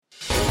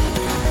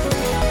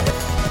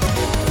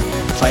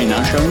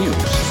Financial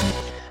News.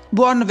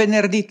 Buon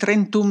venerdì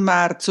 31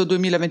 marzo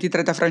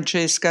 2023 da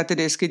Francesca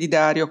Tedeschi di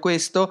Dario.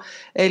 Questo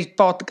è il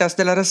podcast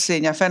della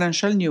rassegna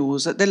Financial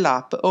News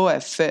dell'app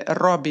OF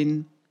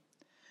Robin.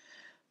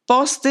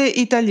 Poste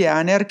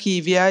Italiane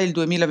archivia il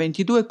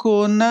 2022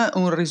 con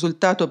un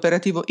risultato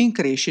operativo in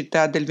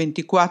crescita del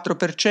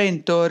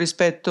 24%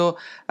 rispetto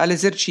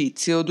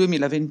all'esercizio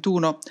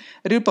 2021,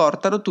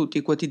 riportano tutti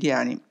i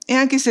quotidiani. E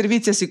anche i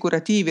servizi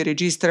assicurativi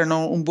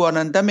registrano un buon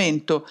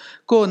andamento,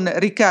 con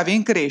ricavi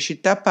in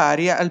crescita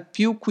pari al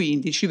più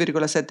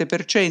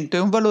 15,7% e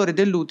un valore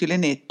dell'utile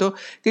netto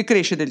che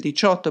cresce del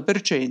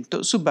 18%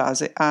 su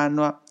base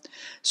annua.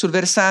 Sul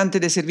versante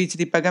dei servizi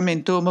di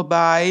pagamento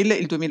mobile,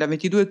 il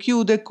 2022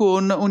 chiude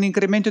con un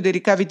incremento dei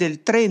ricavi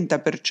del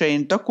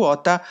 30% a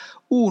quota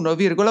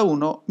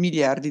 1,1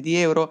 miliardi di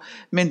euro,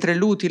 mentre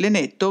l'utile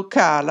netto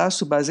cala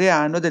su base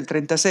annua del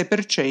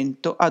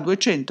 36% a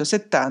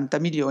 270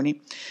 milioni.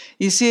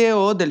 Il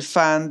CEO del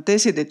Fante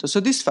si è detto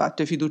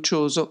soddisfatto e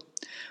fiducioso.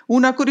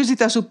 Una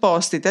curiosità su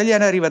Poste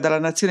Italiane arriva dalla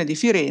nazione di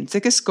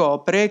Firenze, che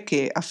scopre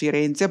che a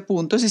Firenze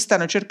appunto si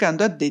stanno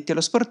cercando addetti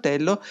allo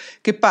sportello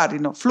che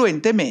parlino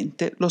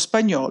fluentemente lo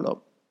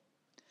spagnolo.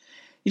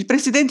 Il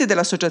presidente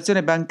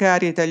dell'Associazione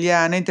Bancaria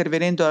Italiana,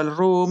 intervenendo al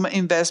Rome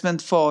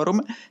Investment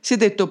Forum, si è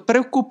detto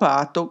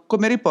preoccupato,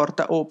 come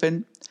riporta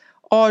Open.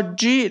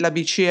 Oggi la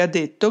BCE ha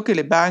detto che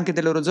le banche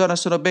dell'Eurozona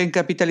sono ben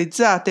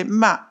capitalizzate,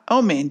 ma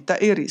aumenta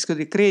il rischio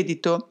di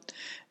credito.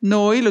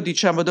 Noi lo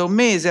diciamo da un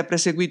mese, ha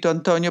proseguito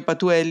Antonio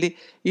Patuelli.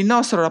 Il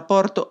nostro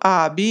rapporto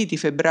ABI di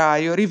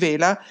febbraio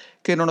rivela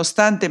che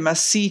nonostante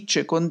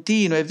massicce,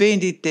 continue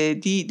vendite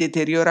di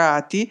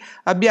deteriorati,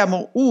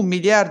 abbiamo 1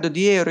 miliardo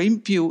di euro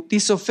in più di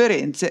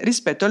sofferenze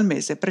rispetto al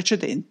mese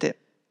precedente.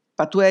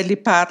 Patuelli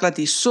parla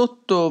di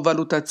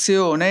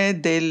sottovalutazione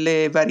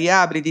delle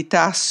variabili di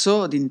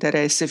tasso di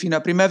interesse fino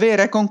a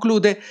primavera e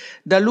conclude: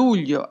 da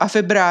luglio a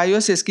febbraio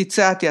si è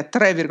schizzati a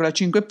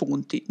 3,5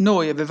 punti,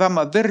 noi avevamo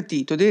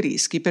avvertito dei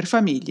rischi per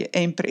famiglie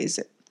e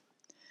imprese.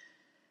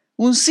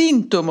 Un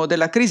sintomo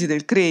della crisi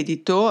del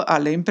credito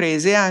alle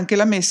imprese è anche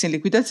la messa in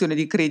liquidazione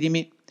di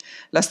Credimi.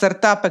 La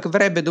startup che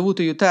avrebbe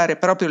dovuto aiutare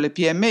proprio le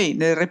PMI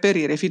nel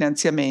reperire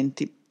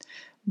finanziamenti.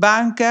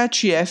 Banca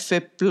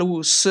CF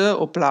Plus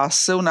o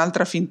Plus,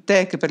 un'altra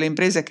fintech per le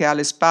imprese che ha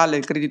alle spalle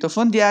il credito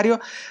fondiario,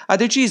 ha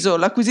deciso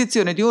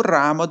l'acquisizione di un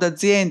ramo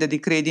d'aziende di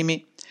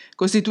Credimi,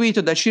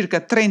 costituito da circa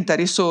 30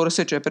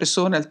 risorse, cioè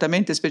persone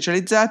altamente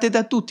specializzate,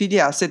 da tutti gli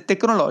asset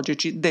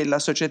tecnologici della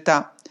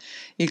società.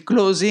 Il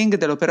closing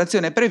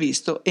dell'operazione è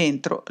previsto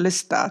entro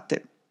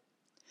l'estate.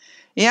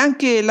 E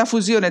anche la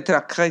fusione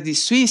tra Credit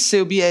Suisse e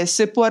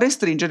UBS può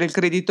restringere il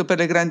credito per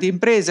le grandi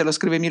imprese, lo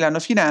scrive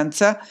Milano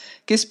Finanza,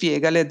 che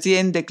spiega: le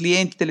aziende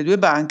clienti delle due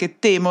banche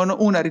temono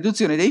una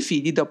riduzione dei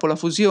fidi dopo la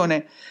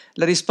fusione.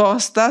 La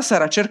risposta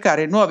sarà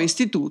cercare nuovi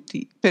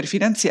istituti per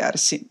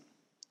finanziarsi.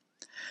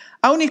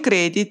 A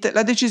Unicredit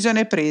la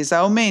decisione è presa: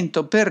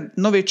 aumento per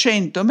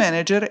 900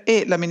 manager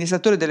e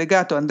l'amministratore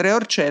delegato Andrea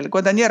Orcel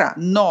guadagnerà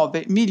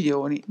 9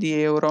 milioni di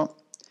euro.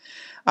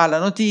 Alla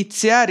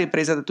notizia,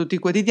 ripresa da tutti i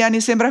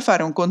quotidiani, sembra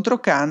fare un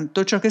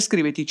controcanto ciò che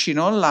scrive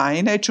Ticino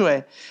Online, e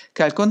cioè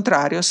che al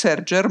contrario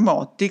Sergio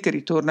Ermotti, che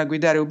ritorna a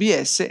guidare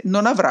UBS,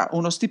 non avrà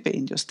uno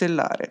stipendio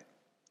stellare.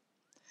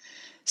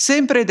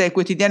 Sempre dai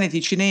quotidiani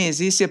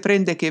ticinesi si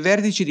apprende che i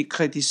vertici di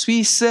Credit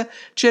Suisse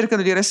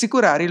cercano di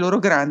rassicurare i loro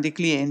grandi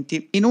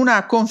clienti. In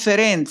una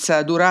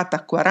conferenza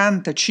durata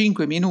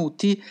 45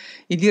 minuti,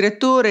 il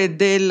direttore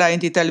della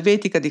entità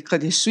elvetica di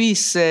Credit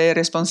Suisse e i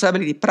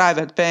responsabili di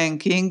private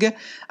banking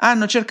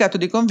hanno cercato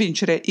di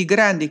convincere i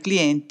grandi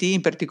clienti,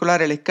 in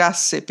particolare le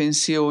casse e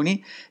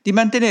pensioni, di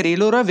mantenere i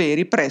loro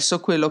averi presso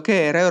quello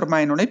che era e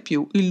ormai non è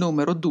più il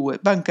numero 2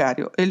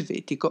 bancario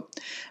elvetico.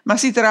 Ma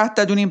si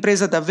tratta di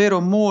un'impresa davvero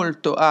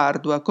molto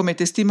ardua, come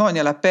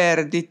testimonia la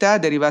perdita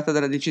derivata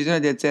dalla decisione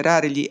di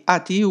azzerare gli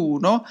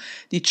AT1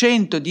 di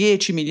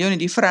 110 milioni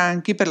di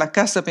franchi per la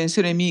Cassa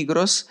Pensione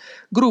Migros,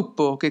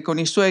 gruppo che con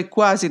i suoi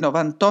quasi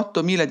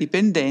 98.000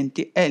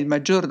 dipendenti è il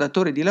maggior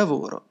datore di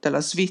lavoro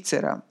della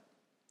Svizzera.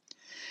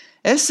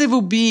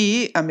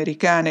 SVB,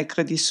 americana e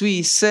Credit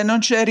Suisse, non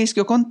c'è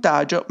rischio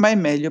contagio, ma è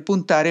meglio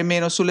puntare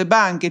meno sulle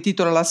banche,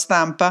 titola La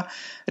Stampa,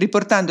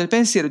 riportando il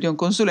pensiero di un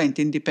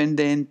consulente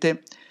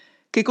indipendente,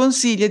 che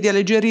consiglia di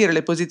alleggerire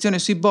le posizioni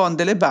sui bond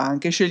delle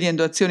banche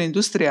scegliendo azioni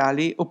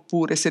industriali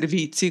oppure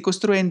servizi,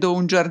 costruendo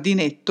un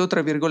giardinetto,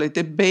 tra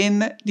virgolette,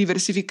 ben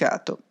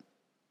diversificato.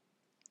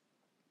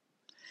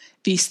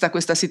 Vista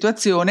questa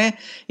situazione,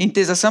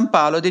 Intesa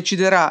Sanpaolo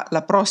deciderà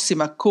la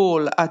prossima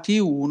call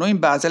AT1 in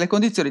base alle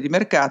condizioni di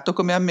mercato,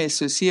 come ha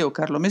ammesso il CEO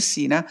Carlo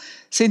Messina,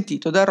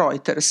 sentito da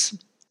Reuters.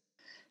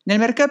 Nel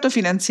mercato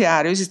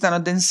finanziario si stanno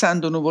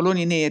addensando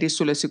nuvoloni neri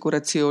sulle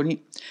assicurazioni.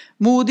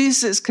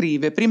 Moody's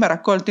scrive: prima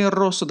raccolta in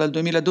rosso dal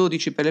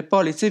 2012 per le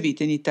polizze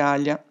vite in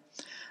Italia,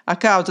 a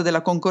causa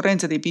della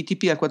concorrenza dei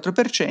BTP al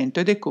 4%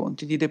 e dei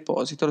conti di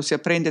deposito. Lo si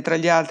apprende tra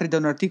gli altri da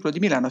un articolo di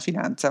Milano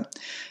Finanza,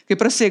 che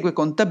prosegue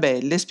con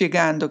tabelle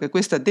spiegando che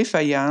questa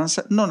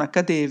défaillance non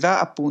accadeva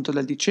appunto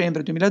dal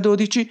dicembre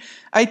 2012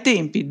 ai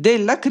tempi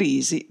della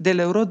crisi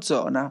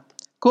dell'Eurozona.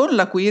 Con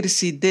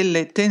l'acuirsi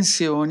delle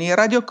tensioni,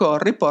 Radio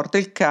Cor riporta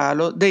il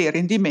calo dei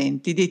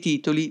rendimenti dei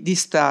titoli di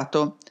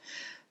Stato.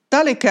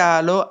 Tale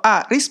calo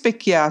ha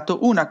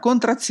rispecchiato una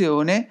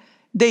contrazione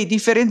dei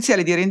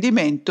differenziali di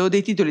rendimento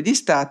dei titoli di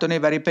Stato nei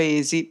vari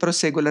paesi,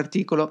 prosegue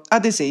l'articolo.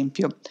 Ad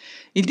esempio,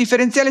 il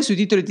differenziale sui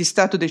titoli di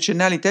Stato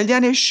decennali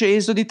italiani è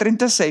sceso di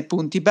 36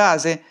 punti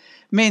base,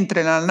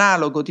 mentre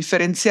l'analogo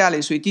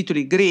differenziale sui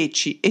titoli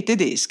greci e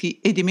tedeschi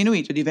è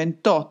diminuito di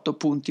 28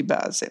 punti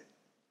base.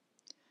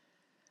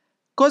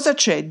 Cosa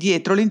c'è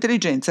dietro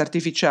l'intelligenza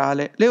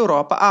artificiale?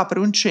 L'Europa apre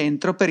un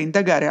centro per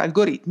indagare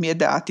algoritmi e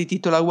dati,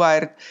 titola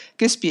Wired,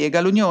 che spiega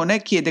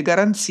l'Unione chiede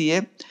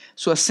garanzie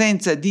su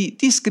assenza di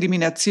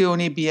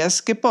discriminazioni e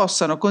bias che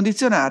possano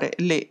condizionare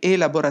le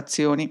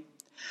elaborazioni.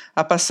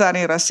 A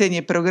passare in rassegna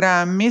i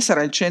programmi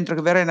sarà il centro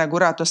che verrà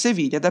inaugurato a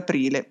Siviglia ad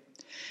aprile.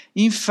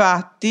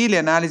 Infatti, le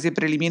analisi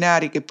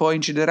preliminari che poi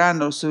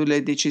incideranno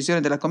sulle decisioni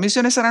della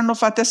Commissione saranno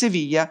fatte a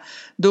Siviglia,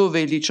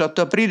 dove il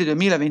 18 aprile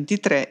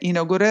 2023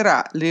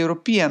 inaugurerà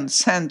l'European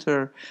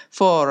Center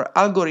for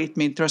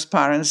Algorithmic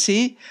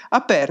Transparency,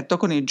 aperto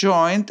con il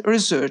Joint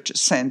Research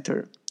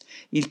Center.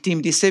 Il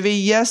team di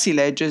Siviglia, si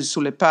legge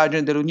sulle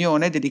pagine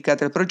dell'Unione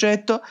dedicate al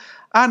progetto,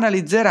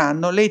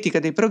 analizzeranno l'etica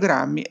dei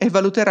programmi e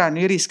valuteranno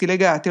i rischi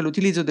legati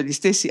all'utilizzo degli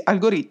stessi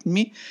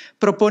algoritmi,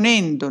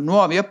 proponendo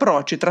nuovi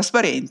approcci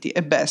trasparenti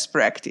e best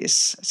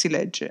practice, si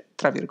legge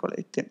tra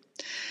virgolette.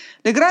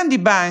 Le grandi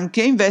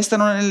banche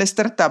investono nelle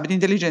start-up di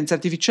intelligenza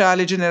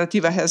artificiale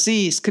generativa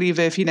Hasi,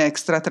 scrive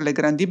Finextra. Tra le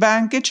grandi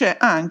banche c'è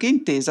anche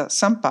Intesa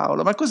San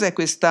Paolo. Ma cos'è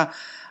questa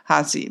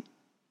Hasi?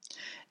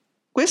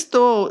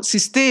 Questo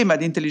sistema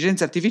di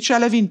intelligenza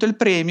artificiale ha vinto il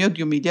premio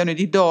di $1 milione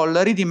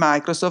di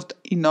Microsoft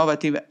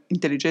Innovative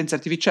Intelligenza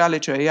Artificiale,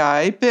 cioè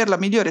AI, per la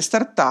migliore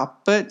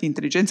startup di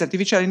intelligenza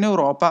artificiale in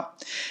Europa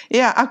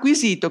e ha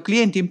acquisito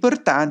clienti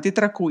importanti,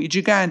 tra cui i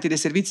giganti dei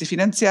servizi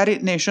finanziari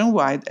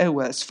Nationwide e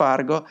Wells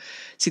Fargo.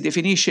 Si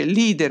definisce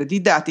leader di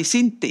dati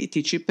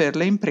sintetici per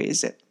le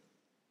imprese.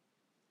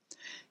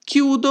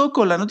 Chiudo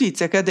con la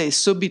notizia che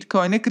adesso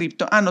Bitcoin e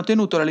cripto hanno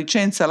ottenuto la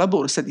licenza alla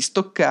borsa di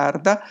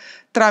Stoccarda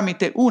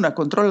tramite una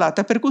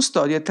controllata per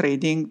custodia e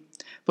trading.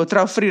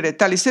 Potrà offrire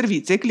tali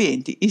servizi ai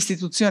clienti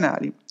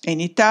istituzionali. E in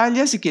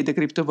Italia, si chiede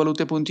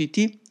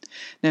criptovalute.it.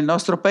 Nel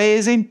nostro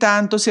paese,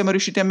 intanto, siamo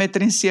riusciti a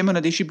mettere insieme una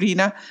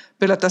disciplina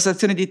per la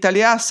tassazione di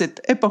tali asset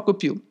e poco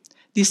più.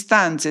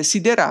 Distanze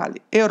siderali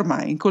e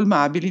ormai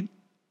incolmabili.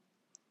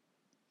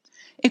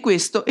 E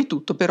questo è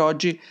tutto per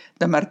oggi.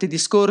 Da martedì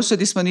scorso è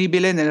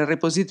disponibile nel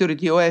repository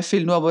di OF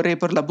il nuovo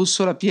report La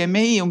Bussola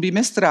PMI, un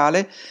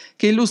bimestrale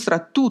che illustra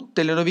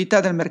tutte le novità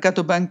del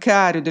mercato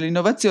bancario e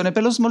dell'innovazione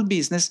per lo small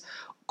business,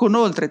 con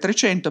oltre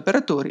 300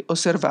 operatori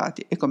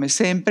osservati. E come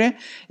sempre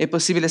è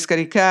possibile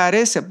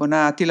scaricare, se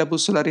abbonati, la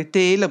bussola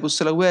retail, la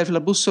bussola web,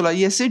 la bussola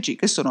ISG,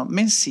 che sono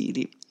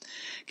mensili.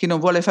 Chi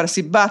non vuole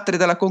farsi battere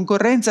dalla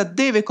concorrenza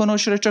deve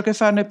conoscere ciò che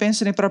fanno e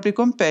pensano i propri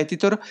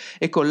competitor,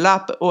 e con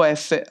l'app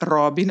OF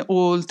Robin,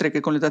 oltre che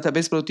con le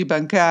database prodotti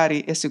bancari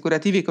e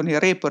assicurativi con il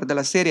report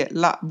della serie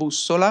La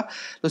Bussola,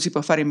 lo si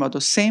può fare in modo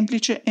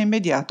semplice e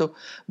immediato.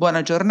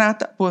 Buona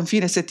giornata, buon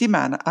fine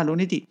settimana, a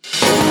lunedì.